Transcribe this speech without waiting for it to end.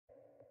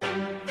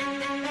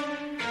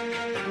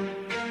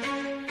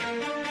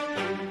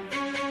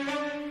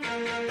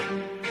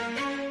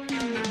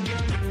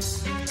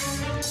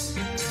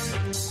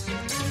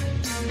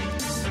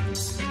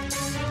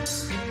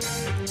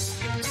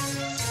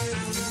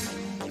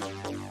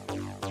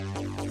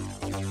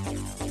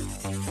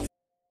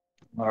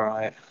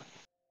Alright.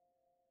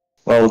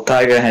 Well,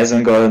 Tiger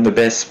hasn't gotten the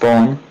best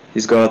spawn.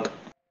 He's got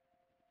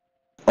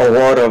a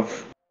lot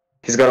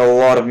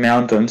of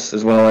mountains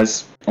as well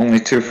as only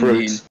 2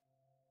 fruits. Indeed.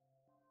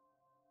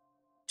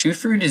 2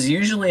 fruit is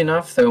usually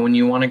enough though when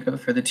you want to go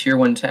for the tier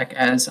 1 tech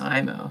as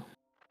Ai-Mo.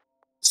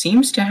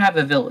 Seems to have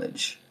a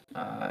village.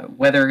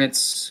 Whether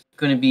it's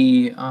going to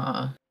be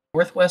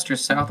northwest or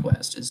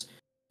southwest is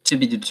to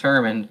be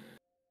determined.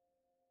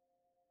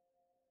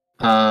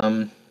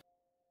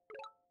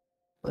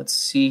 Let's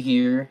see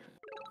here.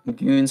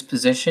 McGoon's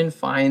position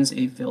finds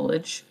a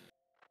village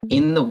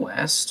in the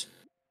west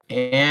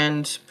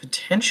and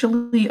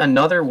potentially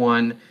another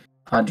one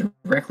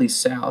directly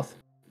south.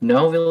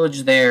 No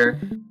village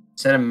there.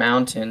 Set a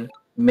mountain.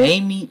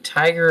 May meet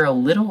Tiger a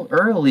little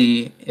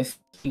early if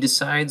he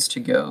decides to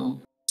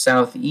go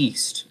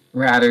southeast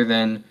rather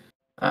than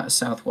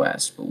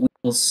southwest, but we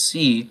will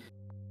see.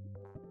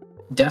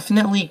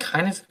 Definitely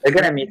kind of... They're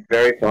gonna meet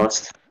very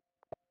fast.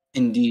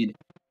 Indeed.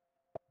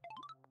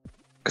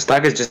 Because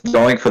Tiger's just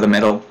going for the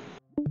middle.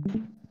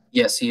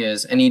 Yes, he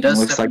is. And he does...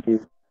 Looks like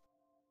he's...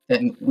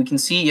 And we can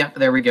see, yep,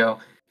 there we go.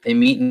 They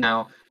meet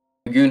now.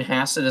 McGoon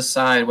has to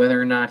decide whether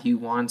or not he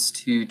wants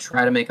to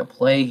try to make a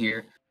play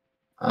here.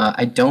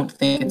 I don't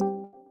think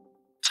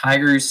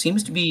Tiger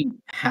seems to be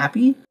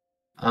happy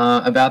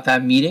about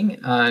that meeting.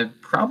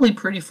 Probably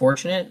pretty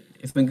fortunate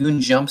if McGoon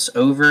jumps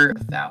over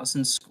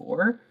 1,000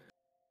 score,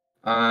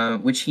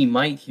 which he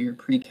might here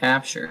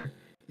pre-capture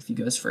if he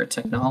goes for a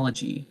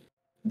technology.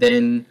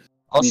 Then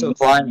also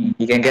climbing,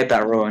 he can get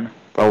that ruin.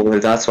 Probably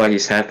that's why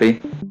he's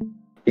happy.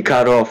 He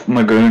cut off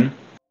McGoon.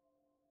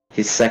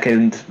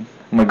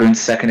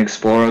 McGoon's second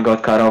explorer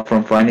got cut off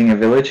from finding a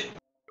village.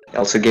 He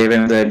also gave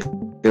him the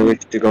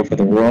ability to go for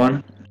the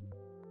ruin.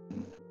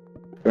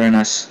 Very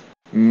nice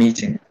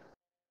meeting.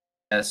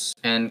 Yes,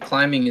 and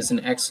climbing is an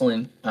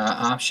excellent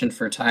option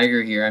for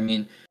Tiger here. I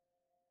mean,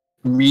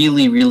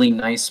 really, really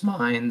nice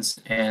mines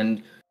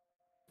and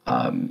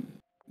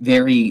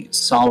very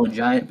solid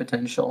giant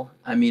potential.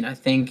 I mean, I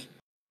think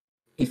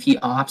if he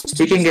opts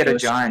to... He can get a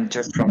giant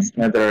just from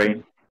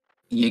Smithery.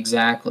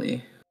 Exactly.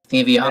 I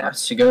think if he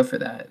opts to go for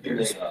that,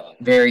 there's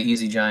very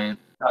easy giant.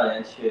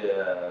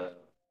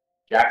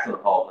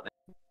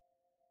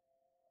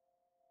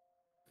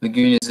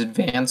 McGoon is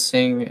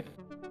advancing.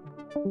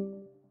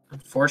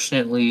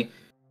 Unfortunately,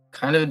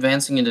 kind of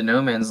advancing into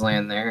no man's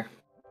land there.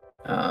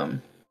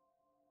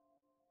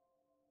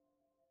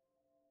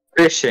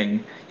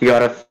 Fishing. You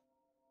got a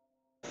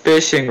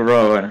fishing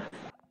ruin.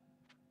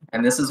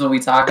 And this is what we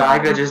talk about.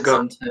 Tiger just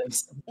got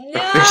No!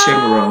 a fishing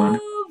ruin.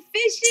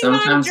 Fishing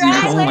Sometimes on you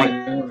dry don't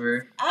land. like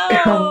over.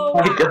 Oh,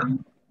 my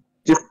god.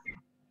 Just...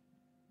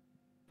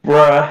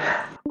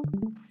 Bruh.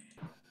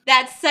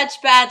 that's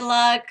such bad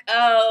luck.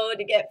 Oh,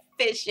 to get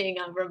fishing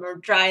on from a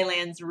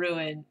drylands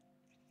ruin.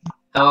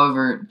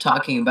 However,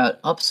 talking about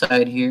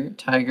upside here,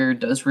 Tiger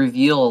does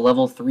reveal a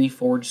level 3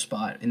 forge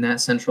spot in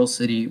that central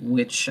city,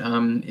 which,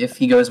 if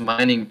he goes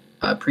mining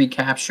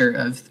pre-capture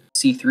of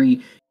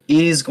C3,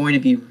 is going to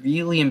be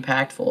really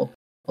impactful,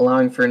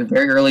 allowing for a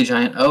very early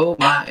giant. Oh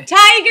my!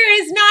 Tiger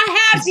is not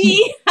happy.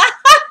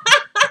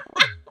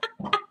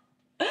 What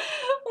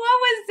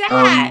was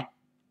that?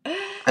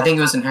 I think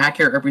it was an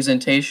accurate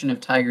representation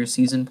of Tiger's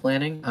season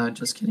planning.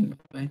 Just kidding, by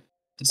the way.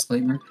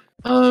 Disclaimer.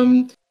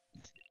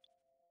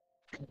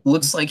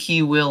 Looks like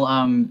he will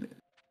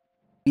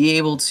be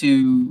able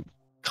to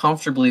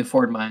comfortably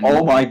afford mines.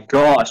 Oh my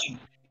gosh.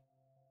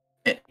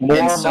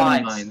 More mines.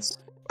 mines.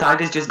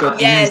 Tiger's just got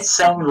Yes.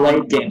 insane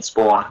late game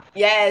spawn.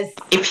 Yes.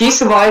 If he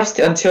survives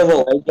until the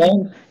late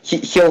game,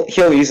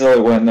 he'll easily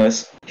win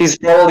this. He's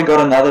probably got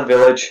another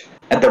village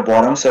at the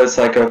bottom, so it's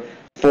like a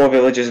 4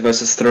 villages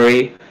versus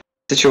 3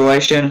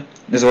 situation,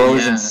 as well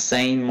as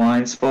insane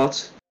mine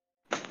spots.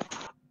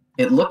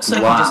 It looks like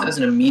he just has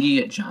an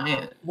immediate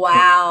giant.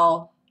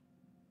 Wow.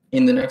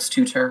 In the next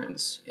 2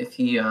 turns, if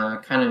he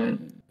kind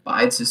of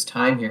bides his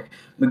time here.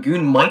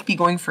 McGoon might be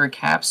going for a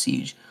cap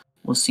siege.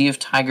 We'll see if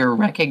Tiger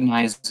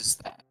recognizes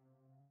that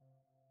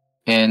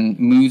and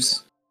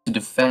moves to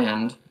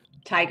defend.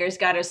 Tiger's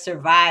got to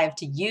survive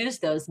to use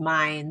those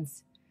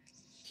mines.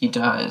 He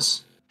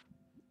does.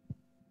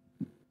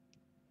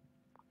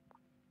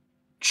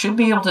 Should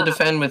be able to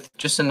defend with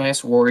just a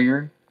nice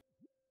warrior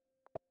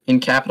in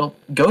capital.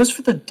 Goes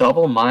for the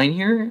double mine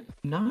here.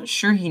 Not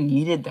sure he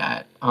needed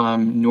that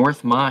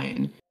north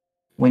mine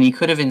when he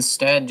could have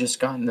instead just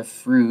gotten the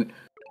fruit.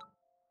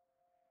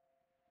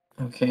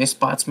 Okay,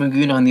 spots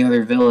McGoon on the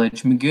other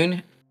village.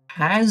 McGoon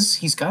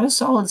he's got a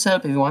solid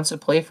setup if he wants to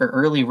play for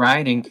early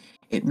riding.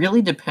 It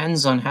really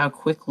depends on how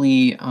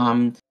quickly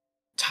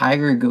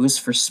Tiger goes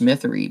for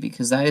Smithery,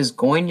 because that is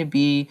going to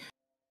be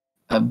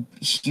a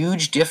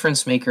huge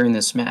difference maker in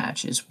this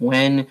match, is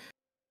when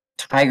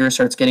Tiger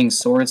starts getting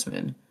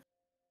swordsman.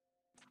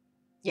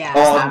 Yeah.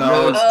 Oh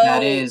no.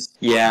 That is.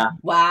 Yeah.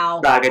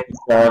 Wow. Tiger is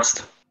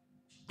first.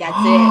 That's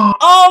it.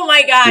 Oh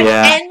my gosh.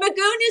 Yeah. And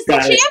McGoon is the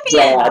That is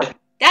champion. sad.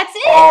 That's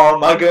it. Oh,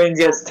 McGoon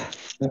just...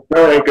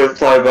 Very good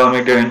play by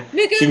McGoon.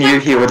 He knew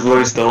he would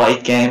lose the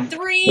late game.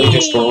 3. He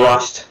just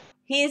rushed.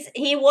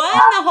 He won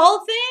the whole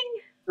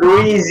thing?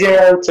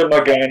 3-0 to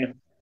McGoon.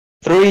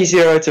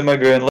 3-0 to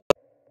McGoon.